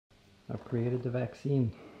I've created the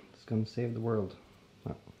vaccine. It's gonna save the world.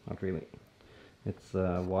 No, not really. It's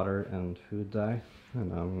water and food dye,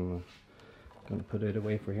 and I'm gonna put it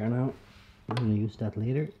away for here now. I'm gonna use that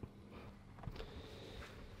later.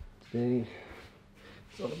 Today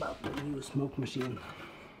it's all about the new smoke machine.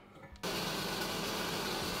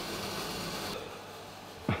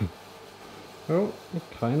 Well, it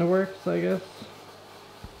kind of works, I guess.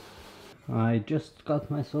 I just got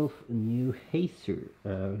myself a new Hazer,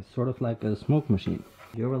 sort of like a smoke machine.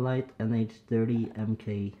 Eurolite NH-30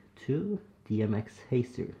 MK2 DMX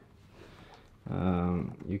Hazer.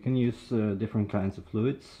 You can use different kinds of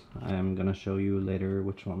fluids. I'm gonna show you later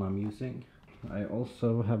which one I'm using. I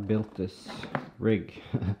also have built this rig.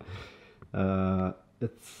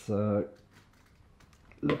 It's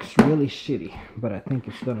looks really shitty, but I think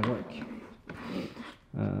it's gonna work.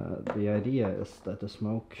 The idea is that the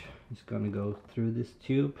smoke is gonna go through this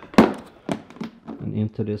tube and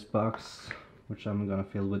into this box, which I'm gonna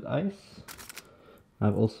fill with ice.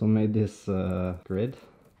 I've also made this grid,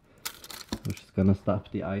 which is gonna stop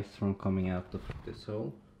the ice from coming out of this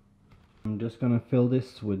hole. I'm just gonna fill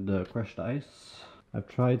this with crushed ice. I've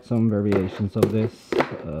tried some variations of this,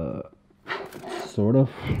 sort of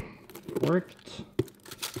worked,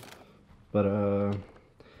 but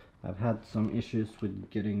I've had some issues with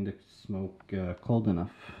getting the smoke cold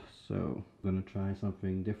enough, so I'm gonna try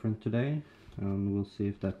something different today and we'll see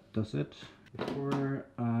if that does it. Before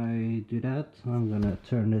I do that, I'm gonna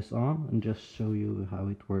turn this on and just show you how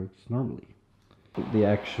it works normally. The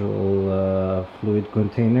actual fluid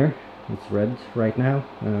container, it's red right now.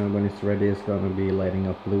 When it's ready, it's gonna be lighting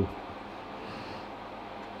up blue.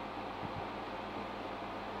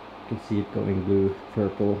 You can see it going blue,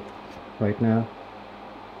 purple right now.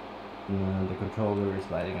 The controller is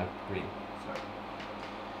lighting up green. So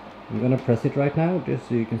I'm gonna press it right now just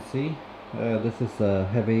so you can see. This is a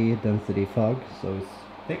heavy density fog, so it's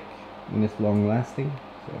thick and it's long lasting.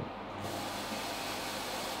 So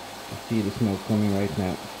you see the smoke coming right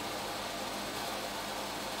now.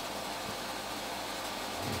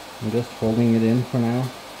 I'm just holding it in for now.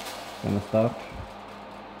 Gonna stop.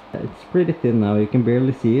 It's pretty thin now, you can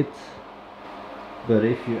barely see it. But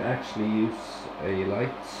if you actually use a light,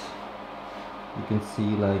 you can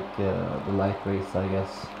see like the light rays, I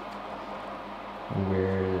guess, and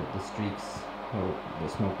where the streaks, oh, the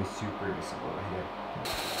smoke is super visible here.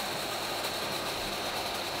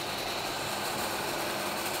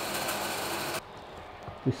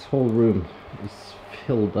 This whole room is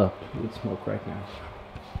filled up with smoke right now.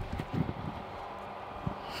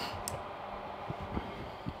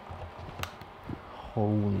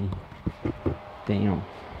 Holy damn.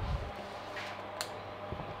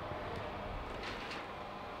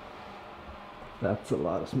 That's a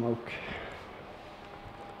lot of smoke.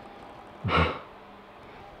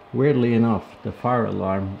 Weirdly enough, the fire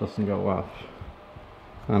alarm doesn't go off.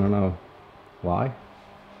 I don't know why.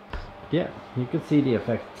 Yeah, you can see the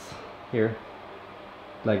effects here.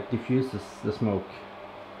 Like diffuses the smoke.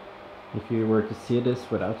 If you were to see this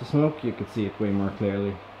without the smoke, you could see it way more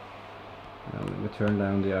clearly. Let me turn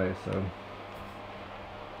down the ISO.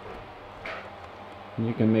 And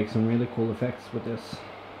you can make some really cool effects with this.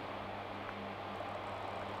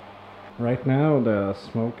 Right now the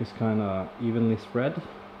smoke is kind of evenly spread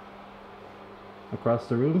across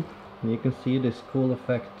the room, and you can see this cool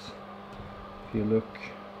effect if you look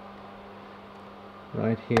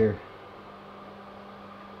right here.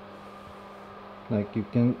 Like you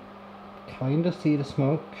can kind of see the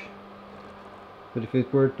smoke, but if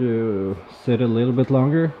it were to sit a little bit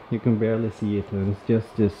longer, you can barely see it, and it's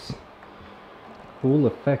just this cool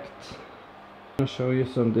effect. I'm gonna show you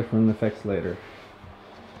some different effects later.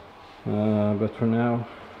 But for now,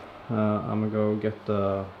 I'm gonna go get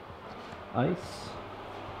the ice,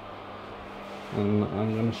 and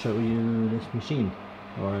I'm gonna show you this machine,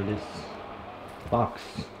 or this box.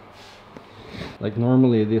 Like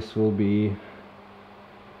normally this will be,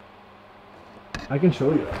 I can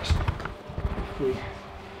show you actually. If we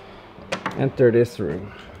enter this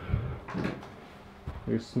room,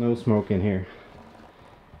 there's no smoke in here.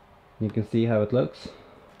 You can see how it looks,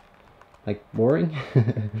 like boring.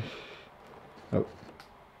 Oh.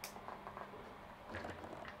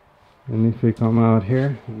 And if we come out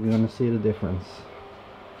here, you're gonna see the difference.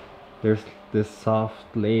 There's this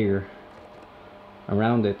soft layer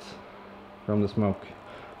around it from the smoke.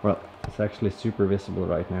 Well, it's actually super visible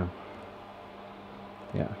right now.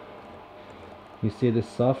 Yeah. You see this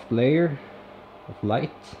soft layer of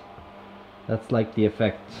light? That's like the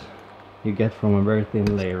effect you get from a very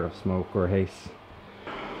thin layer of smoke or haze.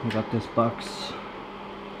 I got this box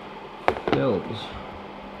filled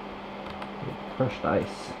with crushed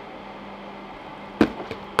ice.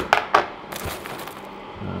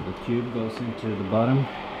 The tube goes into the bottom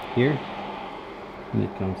here, and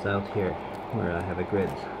it comes out here where I have a grid.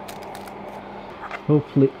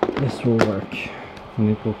 Hopefully this will work, and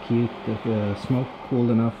it will keep the smoke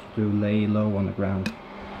cool enough to lay low on the ground.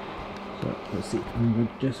 So let's see, I'm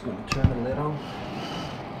just going to turn the lid on.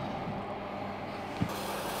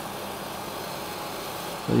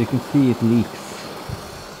 So you can see it leaks.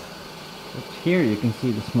 But here you can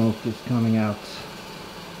see the smoke is coming out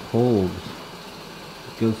cold.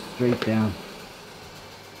 It goes straight down.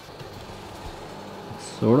 It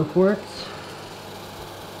sort of works.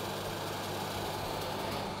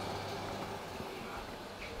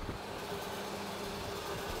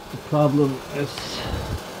 The problem is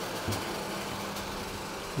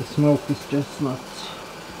the smoke is just not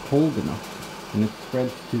cold enough, and it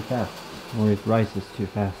spreads too fast, or it rises too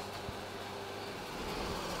fast.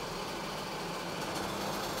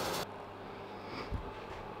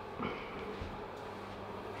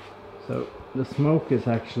 So the smoke is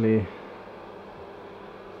actually,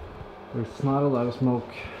 there's not a lot of smoke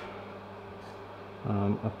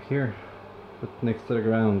up here, but next to the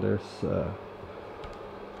ground there's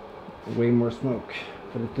way more smoke,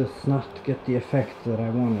 but it does not get the effect that I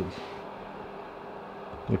wanted,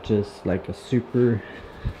 which is like a super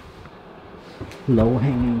low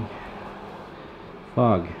hanging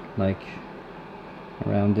fog, like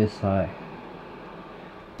around this high.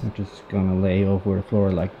 I'm just gonna lay over the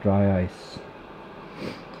floor like dry ice.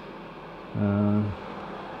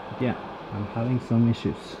 Yeah, I'm having some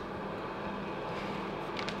issues.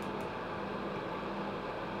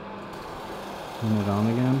 Turn it on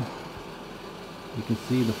again. You can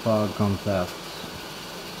see the fog comes out. It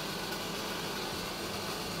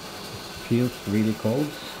feels really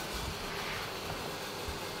cold.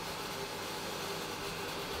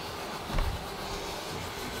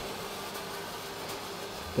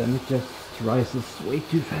 Then it just rises way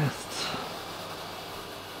too fast.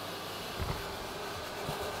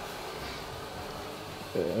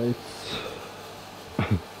 It's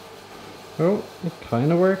oh, it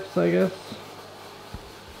kind of works, I guess.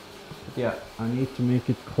 But yeah, I need to make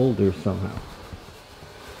it colder somehow.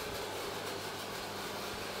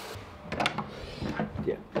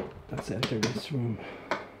 Yeah, let's enter this room.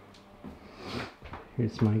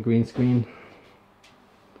 Here's my green screen.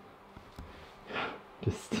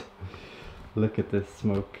 Just look at this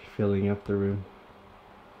smoke filling up the room.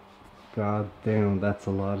 God damn, that's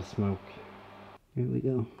a lot of smoke. Here we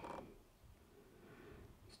go.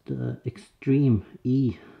 It's the Extreme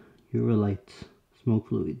E Eurolite smoke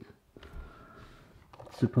fluid.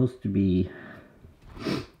 It's supposed to be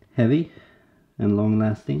heavy and long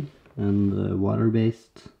lasting and water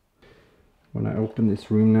based. When I open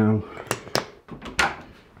this room now,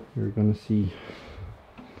 you're gonna see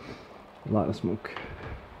a lot of smoke.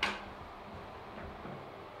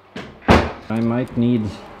 I might need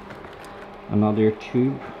another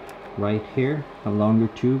tube right here, a longer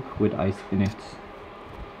tube with ice in it.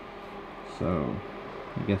 So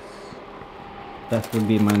I guess that would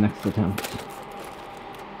be my next attempt.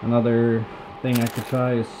 Another thing I could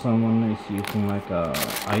try is someone is using like a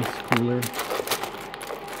ice cooler,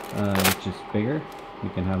 which is bigger. You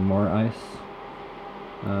can have more ice,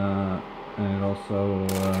 and it also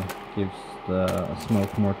gives the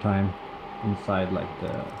smoke more time inside like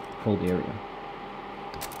the cold area,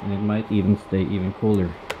 and it might even stay even cooler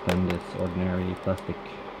than this ordinary plastic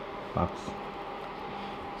box.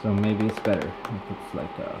 So maybe it's better if it's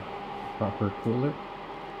like a proper cooler.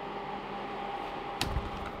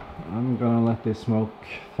 I'm gonna let this smoke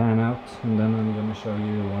fan out, and then I'm gonna show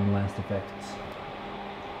you one last effect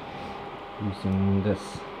using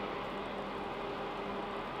this.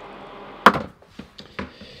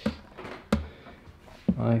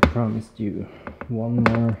 I promised you one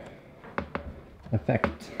more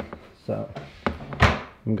effect, so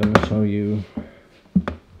I'm gonna show you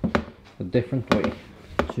a different way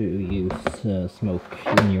to use smoke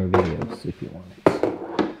in your videos if you want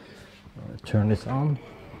it. Turn this on.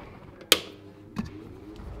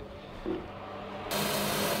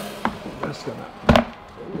 I'm just gonna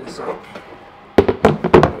pull this up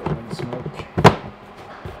and smoke.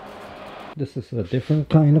 This is a different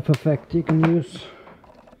kind of effect you can use.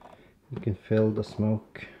 You can fill the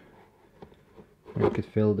smoke, or you could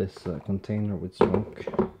fill this container with smoke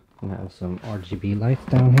and have some RGB lights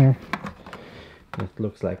down here. It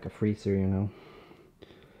looks like a freezer, you know.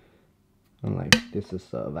 And like this is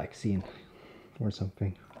a vaccine or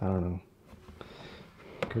something, I don't know.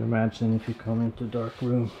 You can imagine if you come into a dark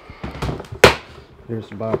room,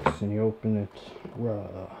 there's a box and you open it,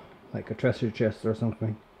 like a treasure chest or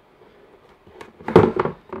something.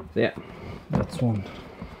 So yeah, that's one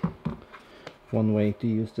one way to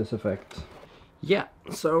use this effect. Yeah,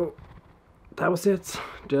 so that was it.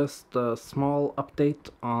 Just a small update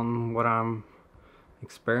on what I'm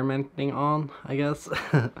experimenting on, I guess.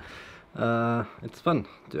 It's fun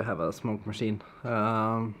to have a smoke machine.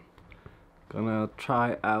 Gonna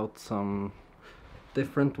try out some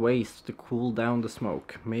different ways to cool down the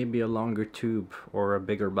smoke. Maybe a longer tube or a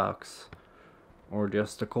bigger box, or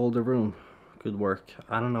just a colder room could work.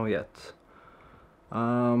 I don't know yet.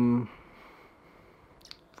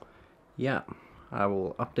 Yeah, I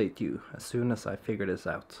will update you as soon as I figure this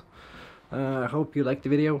out. I hope you liked the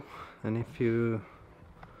video, and if you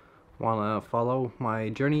wanna follow my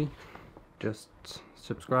journey, just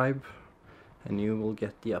subscribe and you will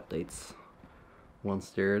get the updates once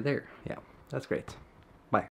they're there. Yeah, that's great.